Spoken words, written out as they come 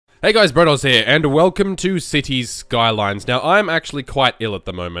Hey guys, Braydoz here, and welcome to Cities Skylines. Now, I'm actually quite ill at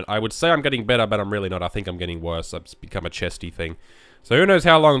the moment. I would say I'm getting better, but I'm really not. I think I'm getting worse. It's become a chesty thing. So who knows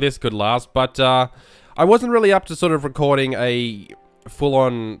how long this could last, but I wasn't really up to sort of recording a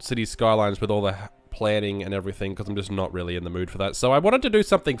full-on Cities Skylines with all the planning and everything, because I'm just not really in the mood for that. So I wanted to do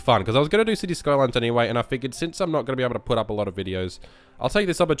something fun, because I was going to do Cities Skylines anyway, and I figured since I'm not going to be able to put up a lot of videos, I'll take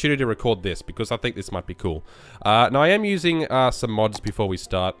this opportunity to record this, because I think this might be cool. Now, I am using some mods before we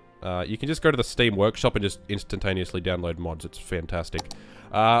start. You can just go to the Steam Workshop and just instantaneously download mods. It's fantastic.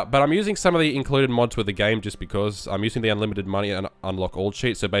 But I'm using some of the included mods with the game just because I'm using the unlimited money and unlock all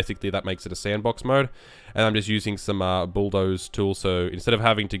cheat. So basically that makes it a sandbox mode. And I'm just using some Braydoz tools. So instead of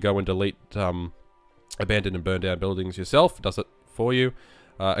having to go and delete abandoned and burned down buildings yourself, it does it for you.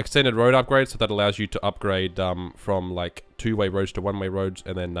 Extended road upgrades, so that allows you to upgrade from like two-way roads to one-way roads.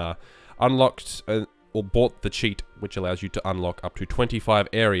 And then unlocked... or bought the cheat, which allows you to unlock up to 25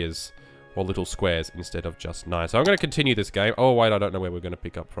 areas or little squares instead of just 9. So I'm going to continue this game. Oh, wait, I don't know where we're going to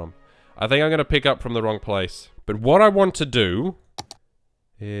pick up from. I think I'm going to pick up from the wrong place. But what I want to do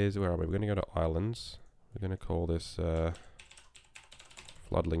is... Where are we? We're going to go to Islands. We're going to call this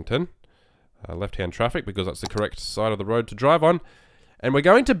Floodlington. Left-hand traffic, because that's the correct side of the road to drive on. And we're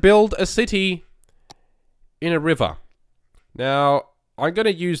going to build a city in a river. Now... I'm going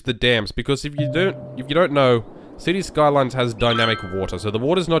to use the dams because if you don't know, Cities Skylines has dynamic water. So the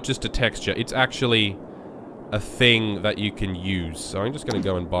water's not just a texture, it's actually a thing that you can use. So I'm just going to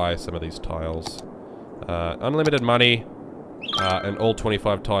go and buy some of these tiles. Unlimited money, and all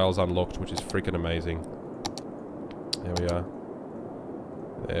 25 tiles unlocked, which is freaking amazing. There we are.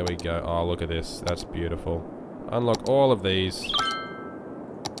 There we go. Oh, look at this. That's beautiful. Unlock all of these.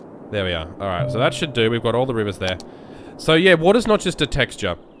 There we are. Alright, so that should do. We've got all the rivers there. So yeah, water's not just a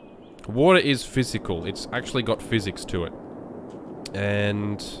texture. Water is physical. It's actually got physics to it.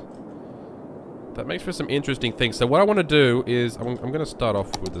 And that makes for some interesting things. So what I want to do is, I'm going to start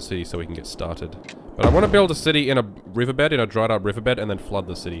off with the city so we can get started. But I want to build a city in a riverbed, in a dried up riverbed, and then flood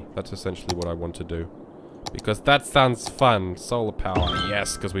the city. That's essentially what I want to do. Because that sounds fun. Solar power,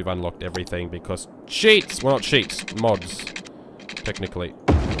 yes, because we've unlocked everything. Because cheats! Well, not cheats, mods. Technically.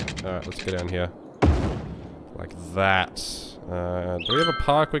 Alright, let's go down here. Like that. Do we have a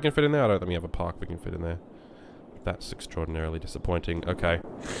park we can fit in there? I don't think we have a park we can fit in there. That's extraordinarily disappointing. Okay.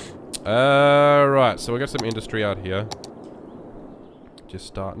 Right, so we got some industry out here. Just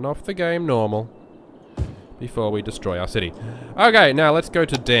starting off the game normal. Before we destroy our city. Okay, now let's go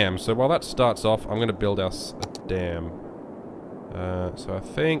to dam. So while that starts off, I'm going to build us a dam. So I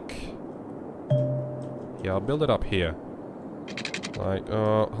think... Yeah, I'll build it up here. Like,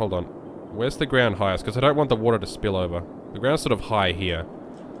 hold on. Where's the ground highest? Because I don't want the water to spill over. The ground's sort of high here.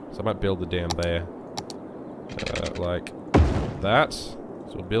 So I might build the dam there. Like that.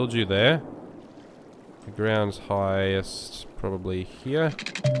 So we'll build you there. The ground's highest probably here.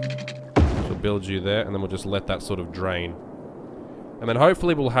 So we'll build you there, and then we'll just let that sort of drain. And then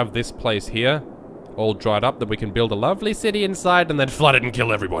hopefully we'll have this place here all dried up, that we can build a lovely city inside and then flood it and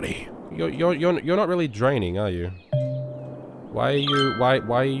kill everybody. You're not really draining, are you? Why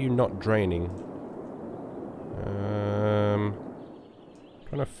are you not draining?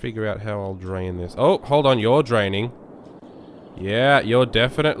 Trying to figure out how I'll drain this. Oh, hold on, you're draining. Yeah, you're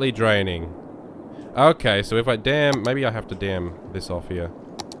definitely draining. Okay, so if I dam, maybe I have to dam this off here.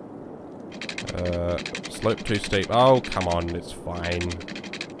 Slope too steep. Oh, come on, it's fine.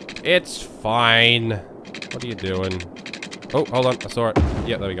 It's fine. What are you doing? Oh, hold on, I saw it.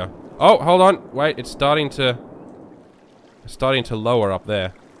 Yeah, there we go. Oh, hold on, wait, it's starting to lower up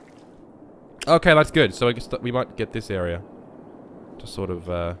there. Okay, that's good. So I guess we might get this area to sort of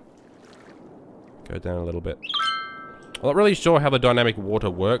go down a little bit. I'm not really sure how the dynamic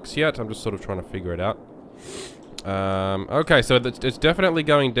water works yet. I'm just sort of trying to figure it out. Okay, so it's definitely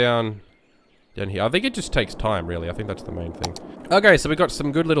going down here. I think it just takes time, really. I think that's the main thing. Okay, so we've got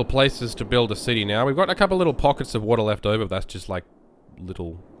some good little places to build a city now. We've got a couple little pockets of water left over. That's just like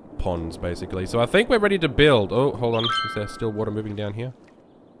little ponds, basically. So I think we're ready to build. Oh, hold on. Is there still water moving down here?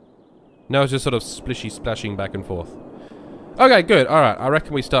 No, it's just sort of splishy splashing back and forth. Okay, good. Alright, I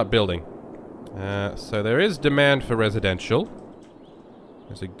reckon we start building. So there is demand for residential.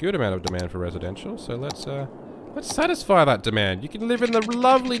 There's a good amount of demand for residential, so let's satisfy that demand. You can live in the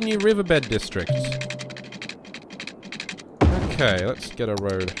lovely new riverbed district. Okay, let's get a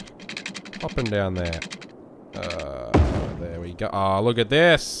road hopping down there. There we go. Oh, look at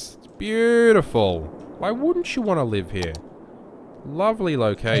this. It's beautiful. Why wouldn't you want to live here? Lovely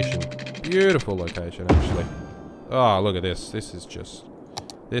location. Beautiful location, actually. Oh, look at this. This is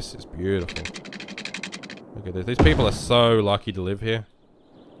beautiful. Look at this. These people are so lucky to live here.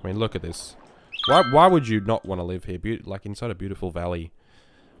 I mean, look at this. Why would you not want to live here? Like inside a beautiful valley.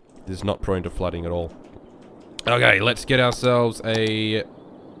 This is not prone to flooding at all. Okay, let's get ourselves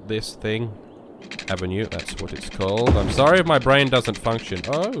this thing. Avenue, that's what it's called. I'm sorry if my brain doesn't function.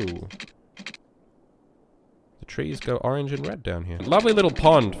 Oh. The trees go orange and red down here. Lovely little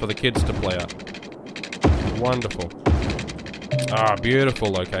pond for the kids to play at. Wonderful. Ah,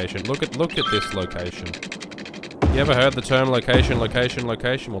 beautiful location. Look at this location. You ever heard the term location?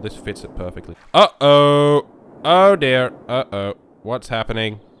 Well, this fits it perfectly. Uh-oh. Oh, dear. Uh-oh. What's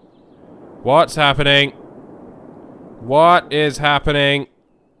happening? What's happening? What is happening?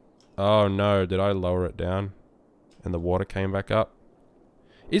 Oh, no. Did I lower it down? And the water came back up?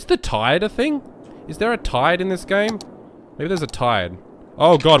 Is the tide a thing? Is there a tide in this game? Maybe there's a tide.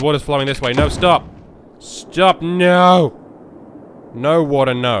 Oh, God. Water's flowing this way. No, stop. Stop. No. No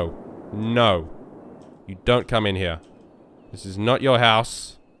water, no. No. You don't come in here. This is not your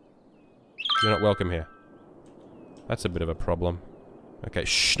house. You're not welcome here. That's a bit of a problem. Okay,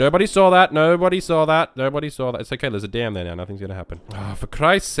 shh. Nobody saw that. Nobody saw that. Nobody saw that. It's okay. There's a dam there now. Nothing's gonna happen. Oh, for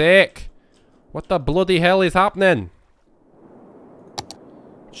Christ's sake. What the bloody hell is happening?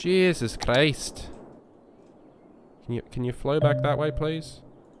 Jesus Christ. Can you flow back that way, please?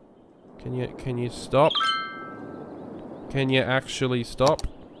 Can you stop? Can you actually stop?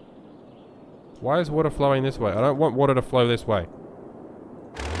 Why is water flowing this way? I don't want water to flow this way.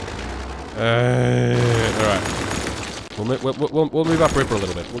 Alright. We'll move upriver a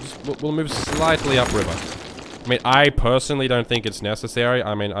little bit. We'll move slightly upriver. I mean, I personally don't think it's necessary.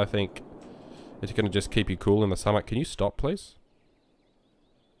 I mean, I think it's gonna just keep you cool in the summer. Can you stop, please?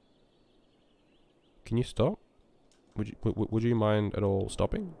 Can you stop? Would you mind at all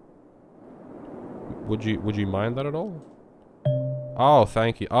stopping? Would you mind that at all? Oh,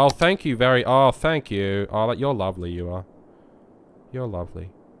 thank you. Oh, thank you very... Oh, thank you. Oh, you're lovely, you are. You're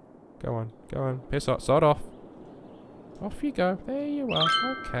lovely. Go on. Go on. Piss off. Sod off. Off you go. There you are.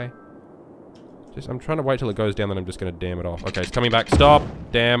 Okay. I'm trying to wait till it goes down, then I'm just going to dam it off. Okay, it's coming back. Stop.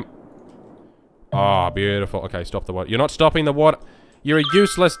 Dam. Oh, beautiful. Okay, stop the water. You're not stopping the water. You're a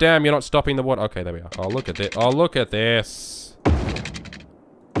useless dam. You're not stopping the water. Okay, there we are. Oh, look at this. Oh, look at this.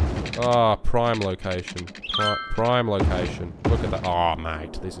 Oh, prime location. Prime location. Look at that. Oh,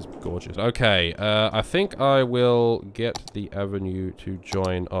 mate. This is gorgeous. Okay, I think I will get the avenue to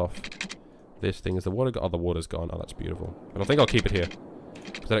join off this thing. Is the water gone? Oh, the water's gone. Oh, that's beautiful. But I think I'll keep it here.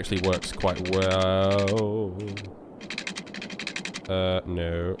 Because that actually works quite well.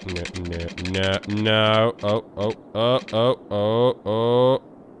 No. Oh.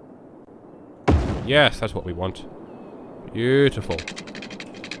 Yes, that's what we want. Beautiful.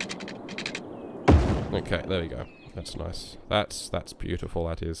 Okay, there we go. That's nice. That's beautiful,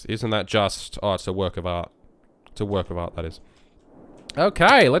 that is. Isn't that just... Oh, it's a work of art. It's a work of art, that is.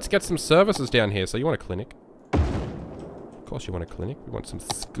 Okay, let's get some services down here. So you want a clinic? Of course you want a clinic. We want some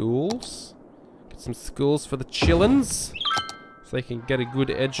schools. Get some schools for the chillins. So they can get a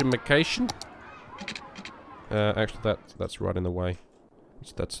good education. Actually, that's right in the way.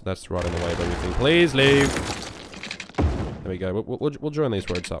 That's right in the way of everything. Please leave. There we go. We'll join these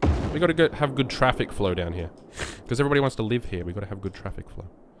roads up. We got to have good traffic flow down here, because everybody wants to live here. We got to have good traffic flow.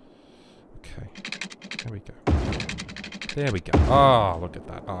 Okay. There we go. There we go. Oh, look at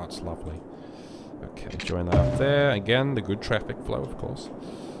that. Oh, it's lovely. Okay, join that up there. Again, the good traffic flow, of course.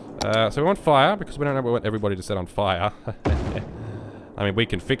 So we want fire, because we don't know we want everybody to set on fire. I mean, we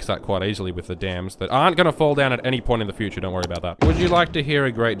can fix that quite easily with the dams that aren't going to fall down at any point in the future. Don't worry about that. Would you like to hear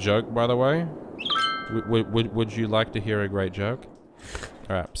a great joke, by the way? Would you like to hear a great joke?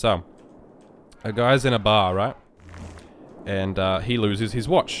 Alright, so a guy's in a bar, right? And he loses his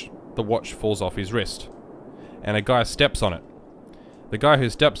watch. The watch falls off his wrist. And a guy steps on it. The guy who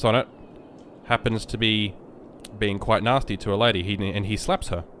steps on it happens to be being quite nasty to a lady. And he slaps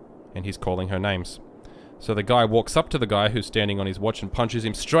her. And he's calling her names. So the guy walks up to the guy who's standing on his watch and punches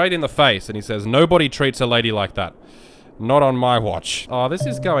him straight in the face. And he says, "Nobody treats a lady like that. Not on my watch." Oh, this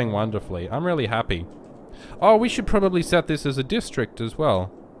is going wonderfully. I'm really happy. Oh, we should probably set this as a district as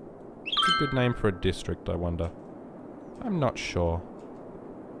well. What's a good name for a district, I wonder? I'm not sure.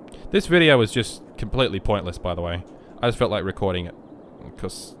 This video was just completely pointless, by the way. I just felt like recording it.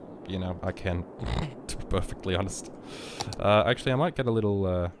 Because, you know, I can, to be perfectly honest. Actually, I might get a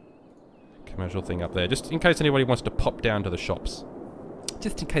little commercial thing up there, just in case anybody wants to pop down to the shops.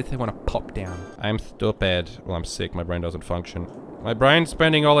 Just in case they want to pop down. I'm stupid. Well, I'm sick. My brain doesn't function. My brain's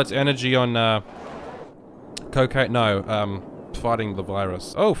spending all its energy on, cocaine. No, fighting the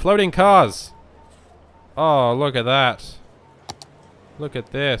virus. Oh, floating cars! Oh, look at that. Look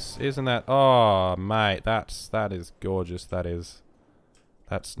at this. Isn't that... Oh, mate. That is gorgeous. That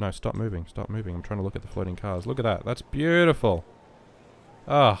No, stop moving. Stop moving. I'm trying to look at the floating cars. Look at that. That's beautiful.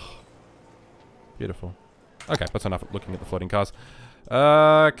 Oh. Beautiful. Okay, that's enough looking at the floating cars.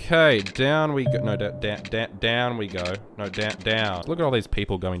 Okay, down we go. No, down we go. No, down. Look at all these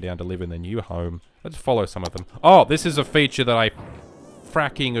people going down to live in their new home. Let's follow some of them. Oh, this is a feature that I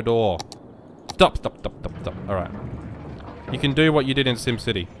fracking adore. Stop. Alright. You can do what you did in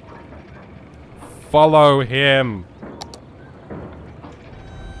SimCity. Follow him.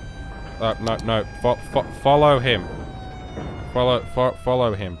 No. Follow him.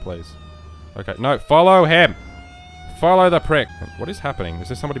 Follow him, please. Okay, no, follow him. Follow the prick. What is happening? Is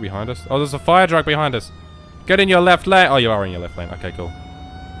there somebody behind us? Oh, there's a fire truck behind us. Get in your left lane. Oh, you are in your left lane. Okay, cool.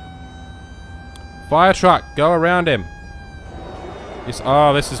 Fire truck, go around him.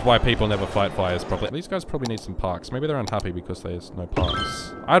 Oh, this is why people never fight fires properly. These guys probably need some parks. Maybe they're unhappy because there's no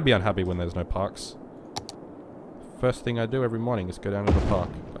parks. I'd be unhappy when there's no parks. First thing I do every morning is go down to the park.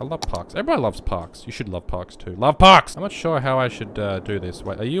 I love parks. Everybody loves parks. You should love parks too. Love parks! I'm not sure how I should do this.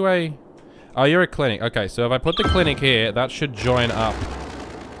 Wait, are you a... Oh, you're a clinic. Okay, so if I put the clinic here, that should join up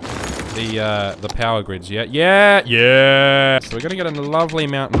the power grids. Yeah? Yeah! So we're gonna get on the lovely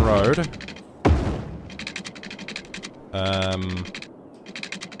mountain road.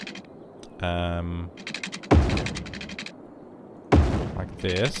 Like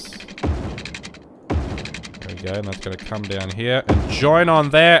this. There we go, and that's gonna come down here and join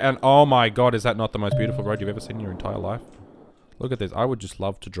on there, and oh my god, is that not the most beautiful road you've ever seen in your entire life? Look at this. I would just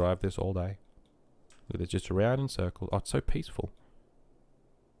love to drive this all day. Look at this, just around in circles. Oh, it's so peaceful.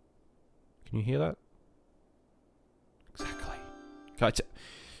 Can you hear that? Exactly. God, I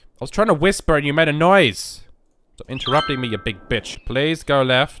was trying to whisper and you made a noise. Stop interrupting me, you big bitch. Please go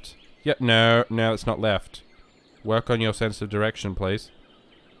left. Yep, no, it's not left. Work on your sense of direction, please.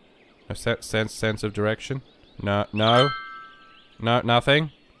 No sense of direction. No,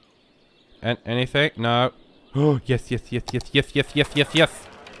 nothing. Anything? No. Oh, yes.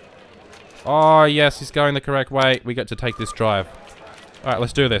 Oh, yes, he's going the correct way. We get to take this drive. Alright,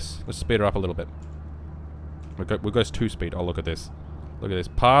 let's do this. Let's speed her up a little bit. We'll go 2-speed. Oh, look at this. Look at this.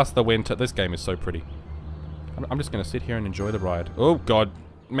 Past the winter. This game is so pretty. I'm just going to sit here and enjoy the ride. Oh, God.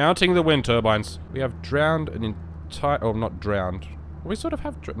 Mounting the wind turbines. We have drowned an entire... Oh, not drowned. We sort of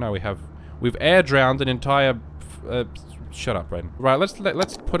have... No, we have... We've air drowned an entire... shut up, Brayden. Right, let's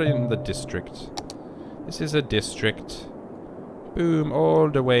put it in the district. This is a district. Boom, all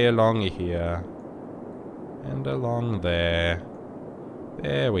the way along here. And along there.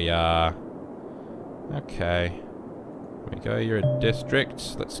 There we are. Okay. There we go, you're a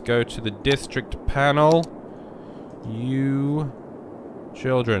district. Let's go to the district panel. You...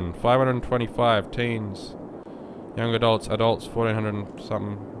 Children, 525. Teens. Young adults, 1400 and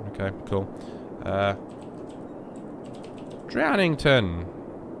something. Okay, cool. Drownington.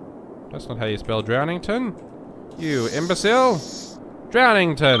 That's not how you spell Drownington. You imbecile.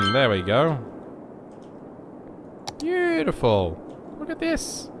 Drownington. There we go. Beautiful. Look at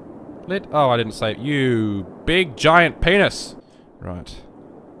this. Oh, I didn't say it. You big giant penis. Right.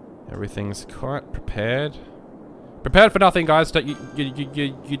 Everything's quite prepared. Prepared for nothing, guys.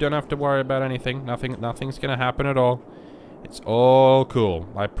 You don't have to worry about anything. Nothing's gonna happen at all. It's all cool.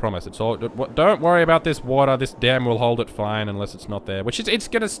 I promise. It's all... Don't worry about this water. This dam will hold it fine unless it's not there. Which is... It's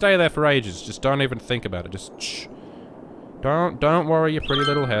gonna stay there for ages. Just don't even think about it. Just... Shh. Don't worry your pretty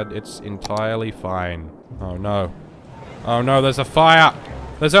little head. It's entirely fine. Oh, no. Oh, no. There's a fire.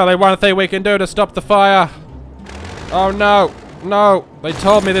 There's only one thing we can do to stop the fire. Oh, no. No. They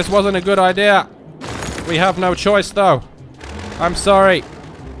told me this wasn't a good idea. We have no choice, though. I'm sorry.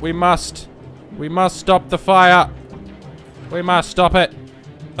 We must stop the fire. We must stop it.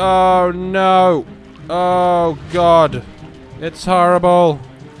 Oh, no. Oh, God. It's horrible.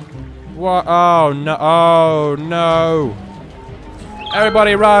 What? Oh, no. Oh, no.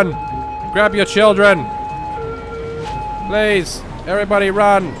 Everybody run. Grab your children. Please. Everybody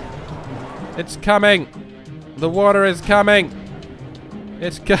run. It's coming. The water is coming.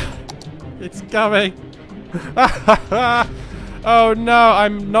 It's coming. Oh, no.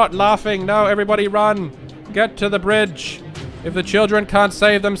 I'm not laughing. No, everybody run. Get to the bridge. If the children can't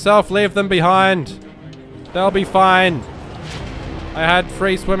save themselves, leave them behind. They'll be fine. I had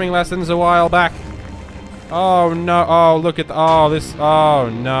free swimming lessons a while back. Oh no, oh look at this, oh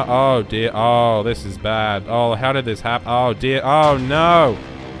no, oh dear, oh this is bad. Oh, how did this happen? Oh dear, oh no.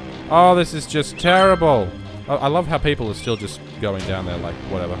 Oh, this is just terrible. I love how people are still just going down there like,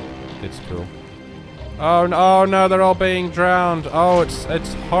 whatever. It's cool. Oh no, they're all being drowned. Oh, it's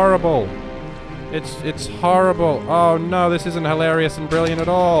horrible. It's horrible. Oh no, this isn't hilarious and brilliant at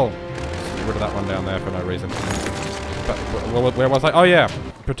all. Just get rid of that one down there for no reason. Where was I? Oh, yeah.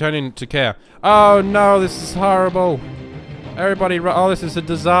 Pretending to care. Oh, no, this is horrible. Everybody, oh, this is a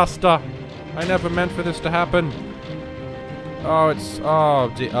disaster. I never meant for this to happen. Oh, it's,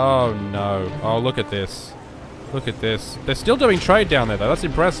 oh, oh, no. Oh, look at this. Look at this. They're still doing trade down there, though. That's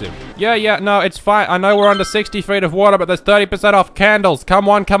impressive. Yeah, no, it's fine. I know we're under 60 feet of water, but there's 30% off candles. Come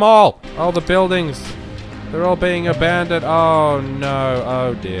on, come all. Oh, the buildings. They're all being abandoned. Oh, no.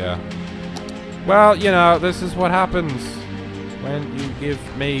 Oh, dear. Well, you know, this is what happens when you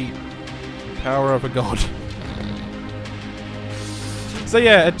give me the power of a god. So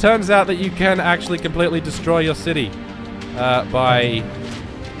yeah, it turns out that you can actually completely destroy your city by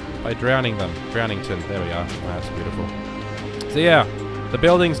drowning them. Drownington, there we are. Oh, that's beautiful. So yeah, the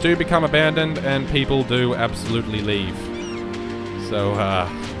buildings do become abandoned and people do absolutely leave. So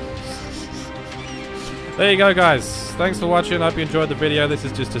there you go, guys. Thanks for watching. I hope you enjoyed the video. This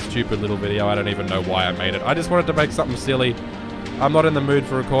is just a stupid little video. I don't even know why I made it. I just wanted to make something silly. I'm not in the mood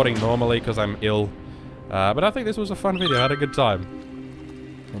for recording normally because I'm ill. But I think this was a fun video. I had a good time.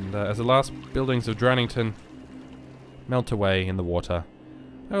 And as the last buildings of Drownington melt away in the water,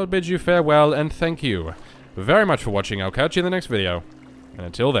 I will bid you farewell and thank you very much for watching. I'll catch you in the next video. And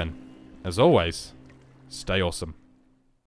until then, as always, stay awesome.